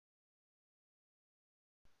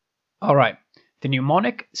Alright, the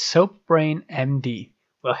mnemonic SoapBrain MD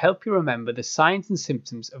will help you remember the signs and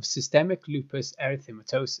symptoms of systemic lupus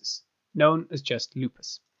erythematosus, known as just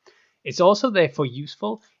lupus. It's also therefore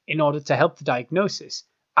useful in order to help the diagnosis,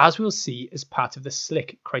 as we'll see as part of the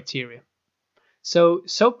SLICC criteria. So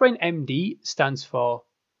SoapBrain MD stands for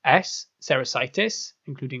S, serositis,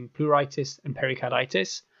 including pleuritis and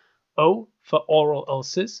pericarditis, O for oral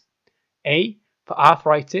ulcers, A for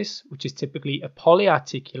arthritis, which is typically a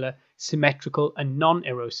polyarticular, symmetrical and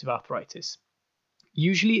non-erosive arthritis.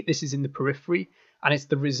 Usually this is in the periphery and it's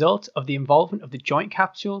the result of the involvement of the joint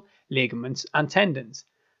capsule, ligaments and tendons.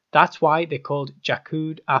 That's why they're called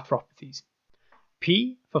Jacquard arthropathies.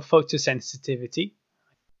 P for photosensitivity.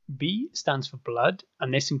 B stands for blood,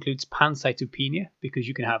 and this includes pancytopenia because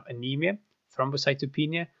you can have anemia,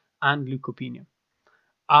 thrombocytopenia and leukopenia.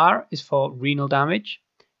 R is for renal damage.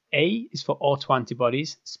 A is for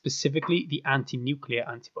autoantibodies, specifically the anti-nuclear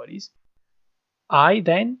antibodies. I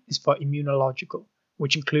then is for immunological,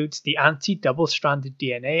 which includes the anti-double-stranded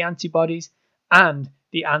DNA antibodies and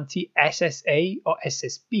the anti-SSA or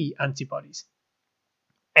SSB antibodies.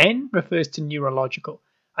 N refers to neurological,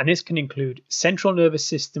 and this can include central nervous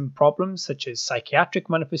system problems such as psychiatric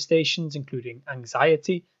manifestations, including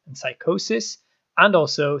anxiety and psychosis, and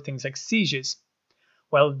also things like seizures.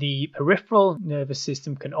 While the peripheral nervous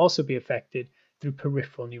system can also be affected through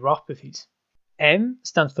peripheral neuropathies. M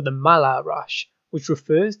stands for the malar rash, which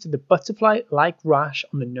refers to the butterfly-like rash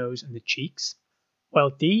on the nose and the cheeks, while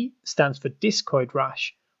D stands for discoid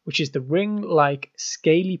rash, which is the ring-like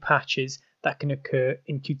scaly patches that can occur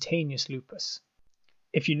in cutaneous lupus.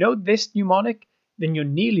 If you know this mnemonic, then you're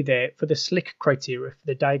nearly there for the SLICC criteria for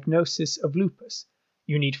the diagnosis of lupus.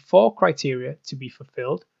 You need 4 criteria to be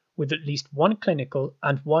fulfilled, with at least 1 clinical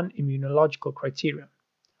and 1 immunological criterion.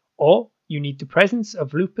 Or you need the presence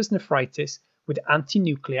of lupus nephritis with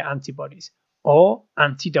anti-nuclear antibodies or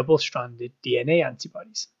anti-double-stranded DNA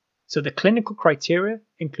antibodies. So the clinical criteria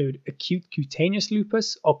include acute cutaneous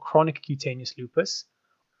lupus or chronic cutaneous lupus,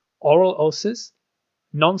 oral ulcers,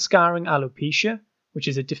 non-scarring alopecia, which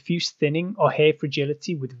is a diffuse thinning or hair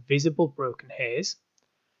fragility with visible broken hairs,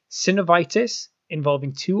 synovitis,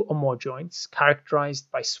 involving 2 or more joints,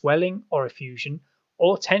 characterized by swelling or effusion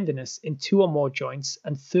or tenderness in 2 or more joints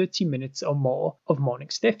and 30 minutes or more of morning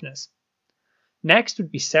stiffness. Next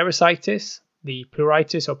would be serositis, the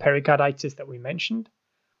pleuritis or pericarditis that we mentioned.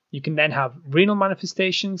 You can then have renal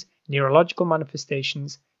manifestations, neurological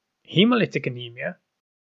manifestations, hemolytic anemia,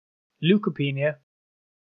 leukopenia,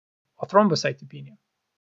 or thrombocytopenia.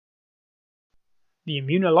 The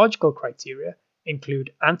immunological criteria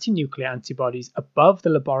include anti-nuclear antibodies above the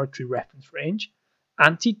laboratory reference range,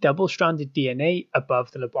 anti-double-stranded DNA above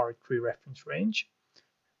the laboratory reference range,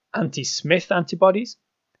 anti-Smith antibodies,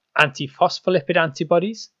 anti-phospholipid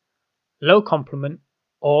antibodies, low complement,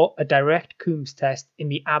 or a direct Coombs test in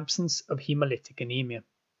the absence of hemolytic anemia.